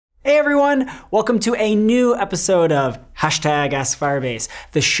Hey everyone, welcome to a new episode of #AskFirebase,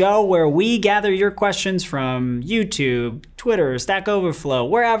 the show where we gather your questions from YouTube, Twitter, Stack Overflow,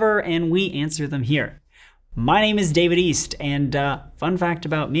 wherever, and we answer them here. My name is David East, and fun fact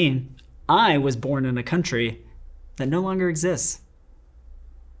about me, I was born in a country that no longer exists.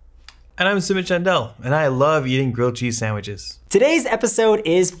 And I'm Sumit Chandel, and I love eating grilled cheese sandwiches. Today's episode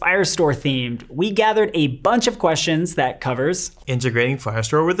is Firestore themed. We gathered a bunch of questions that covers integrating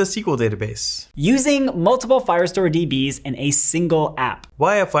Firestore with a SQL database, using multiple Firestore DBs in a single app,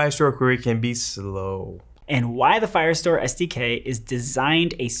 why a Firestore query can be slow, and why the Firestore SDK is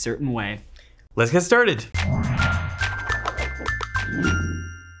designed a certain way. Let's get started.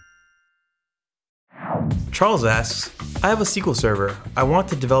 Charles asks, I have a SQL server. I want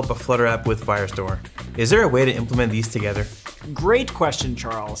to develop a Flutter app with Firestore. Is there a way to implement these together? Great question,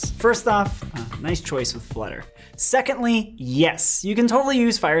 Charles. First off, nice choice with Flutter. Secondly, yes, you can totally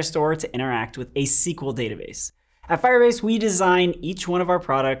use Firestore to interact with a SQL database. At Firebase, we design each one of our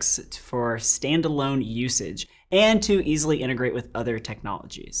products for standalone usage and to easily integrate with other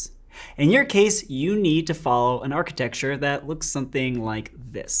technologies. In your case, you need to follow an architecture that looks something like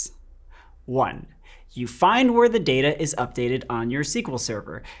this. 1. You find where the data is updated on your SQL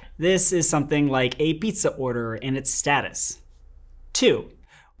server. This is something like a pizza order and its status. 2.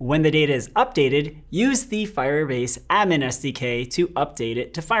 When the data is updated, use the Firebase admin SDK to update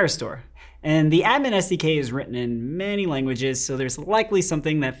it to Firestore. And the admin SDK is written in many languages, so there's likely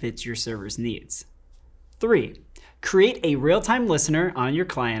something that fits your server's needs. 3. Create a real-time listener on your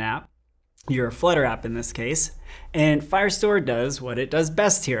client app, your Flutter app in this case, and Firestore does what it does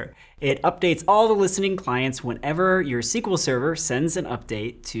best here. It updates all the listening clients whenever your SQL server sends an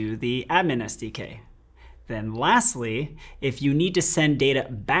update to the admin SDK. Then lastly, if you need to send data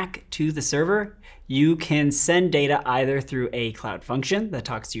back to the server, you can send data either through a Cloud function that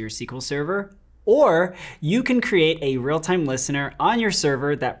talks to your SQL server, or you can create a real-time listener on your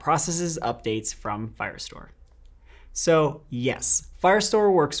server that processes updates from Firestore. So yes,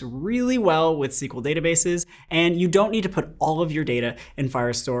 Firestore works really well with SQL databases, and you don't need to put all of your data in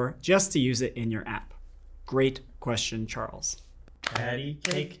Firestore just to use it in your app. Great question, Charles. Patty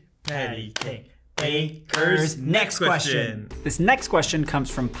cake, bakers. Next question. This next question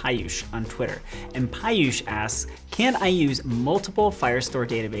comes from Payush on Twitter, and Payush asks, can I use multiple Firestore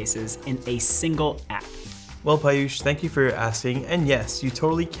databases in a single app? Well, Payush, thank you for asking, and yes, you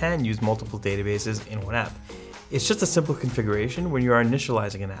totally can use multiple databases in one app. It's just a simple configuration when you are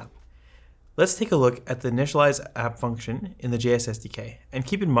initializing an app. Let's take a look at the initialize app function in the JS SDK, and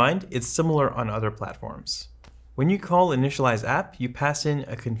keep in mind it's similar on other platforms. When you call initialize app, you pass in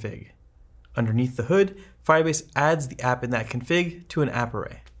a config. Underneath the hood, Firebase adds the app in that config to an app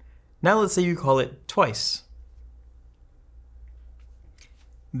array. Now let's say you call it twice.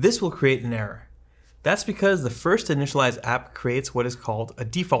 This will create an error. That's because the first initialize app creates what is called a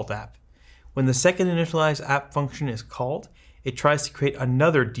default app. When the second initialize app function is called, it tries to create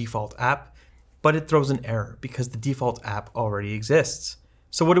another default app, but it throws an error because the default app already exists.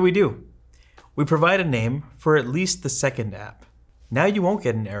 So what do? We provide a name for at least the second app. Now you won't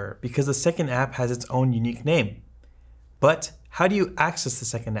get an error because the second app has its own unique name. But how do you access the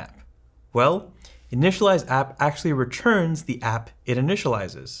second app? Well, initialize app actually returns the app it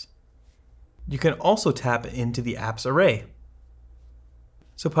initializes. You can also tap into the apps array.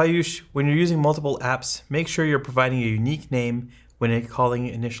 So Payush, when you're using multiple apps, make sure you're providing a unique name when you're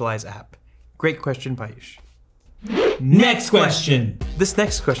calling initialize app. Great question, Payush. Next question. This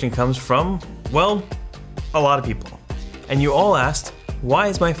next question comes from, well, a lot of people. And you all asked, why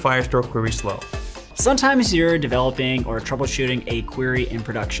is my Firestore query slow? Sometimes you're developing or troubleshooting a query in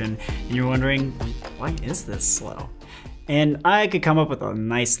production and you're wondering, why is this slow? And I could come up with a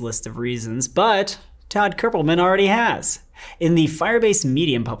nice list of reasons, but Todd Kerpelman already has. In the Firebase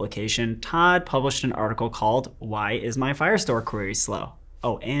Medium publication, Todd published an article called Why is my Firestore query slow?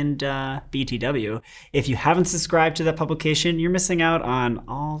 Oh, and BTW, if you haven't subscribed to that publication, you're missing out on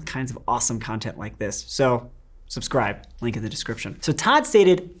all kinds of awesome content like this. So subscribe, link in the description. So Todd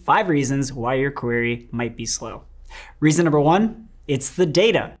stated 5 reasons why your query might be slow. Reason number 1, it's the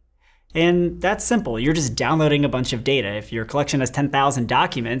data. And that's simple. You're just downloading a bunch of data. If your collection has 10,000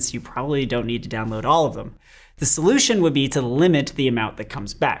 documents, you probably don't need to download all of them. The solution would be to limit the amount that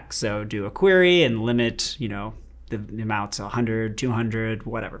comes back. So do a query and limit, the amount to 100, 200,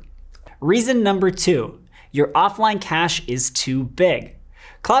 whatever. Reason number 2, your offline cache is too big.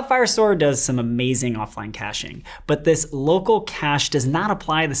 Cloud Firestore does some amazing offline caching, but this local cache does not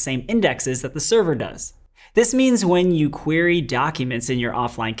apply the same indexes that the server does. This means when you query documents in your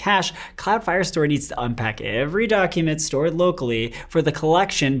offline cache, Cloud Firestore needs to unpack every document stored locally for the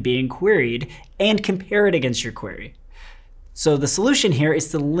collection being queried and compare it against your query. So the solution here is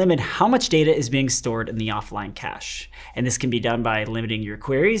to limit how much data is being stored in the offline cache. And this can be done by limiting your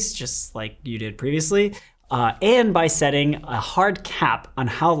queries, just like you did previously, and by setting a hard cap on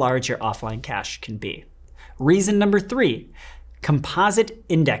how large your offline cache can be. Reason number 3, composite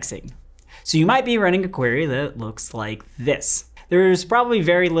indexing. So you might be running a query that looks like this. There's probably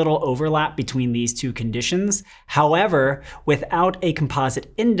very little overlap between these two conditions. However, without a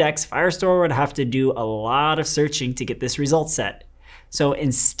composite index, Firestore would have to do a lot of searching to get this result set. So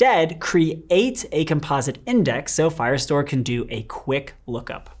instead, create a composite index so Firestore can do a quick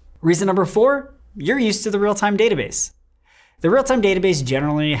lookup. Reason number 4, you're used to the real-time database. The real-time database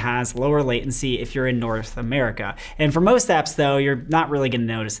generally has lower latency if you're in North America. And for most apps, though, you're not really going to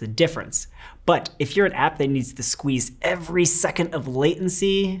notice the difference. But if you're an app that needs to squeeze every second of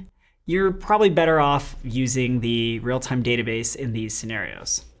latency, you're probably better off using the real-time database in these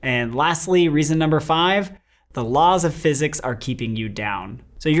scenarios. And lastly, reason number 5, the laws of physics are keeping you down.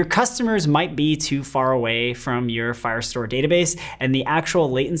 So your customers might be too far away from your Firestore database, and the actual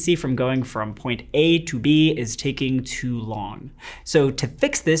latency from going from point A to B is taking too long. So to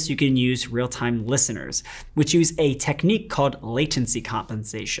fix this, you can use real-time listeners, which use a technique called latency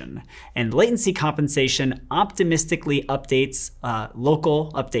compensation. And latency compensation optimistically updates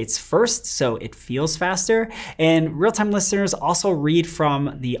local updates first, so it feels faster. And real-time listeners also read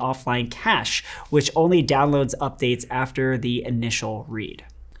from the offline cache, which only downloads updates after the initial read.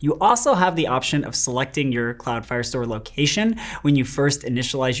 You also have the option of selecting your Cloud Firestore location when you first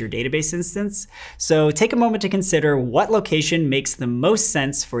initialize your database instance. So take a moment to consider what location makes the most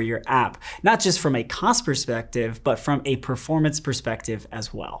sense for your app, not just from a cost perspective, but from a performance perspective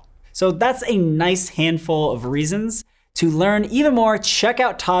as well. So that's a nice handful of reasons. To learn even more, check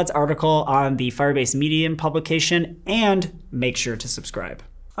out Todd's article on the Firebase Medium publication and make sure to subscribe.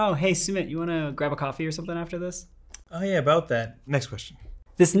 Oh, hey, Sumit, you want to grab a coffee or something after this? Oh yeah, about that. Next question.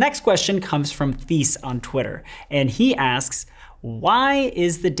 This next question comes from Thies on Twitter, and he asks, why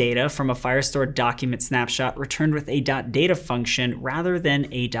is the data from a Firestore document snapshot returned with a .data function rather than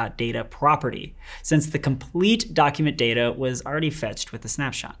a .data property, since the complete document data was already fetched with the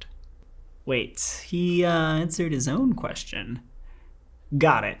snapshot? Wait, he answered his own question.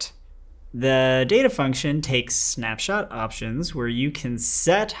 Got it. The data function takes snapshot options where you can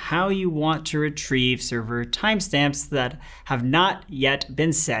set how you want to retrieve server timestamps that have not yet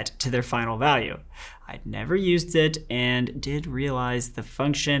been set to their final value. I'd never used it and did realize the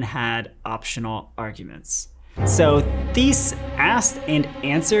function had optional arguments. So Thies asked and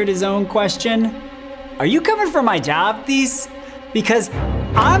answered his own question. Are you coming for my job, Thies? Because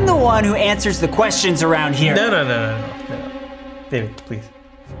I'm the one who answers the questions around here. No. David, please.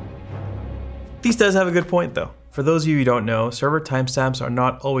 Thies does have a good point though. For those of you who don't know, server timestamps are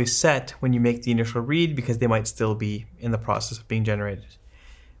not always set when you make the initial read because they might still be in the process of being generated.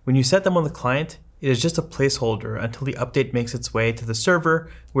 When you set them on the client, it is just a placeholder until the update makes its way to the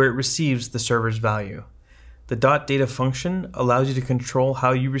server where it receives the server's value. The .data function allows you to control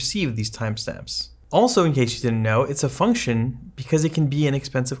how you receive these timestamps. Also, in case you didn't know, it's a function because it can be an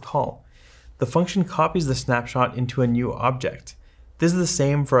expensive call. The function copies the snapshot into a new object. This is the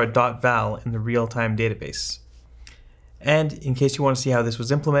same for a .val in the real-time database. And in case you want to see how this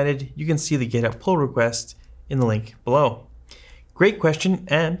was implemented, you can see the GitHub pull request in the link below. Great question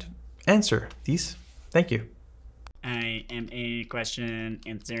and answer, Thies. Thank you. I am a question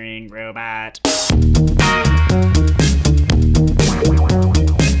answering robot.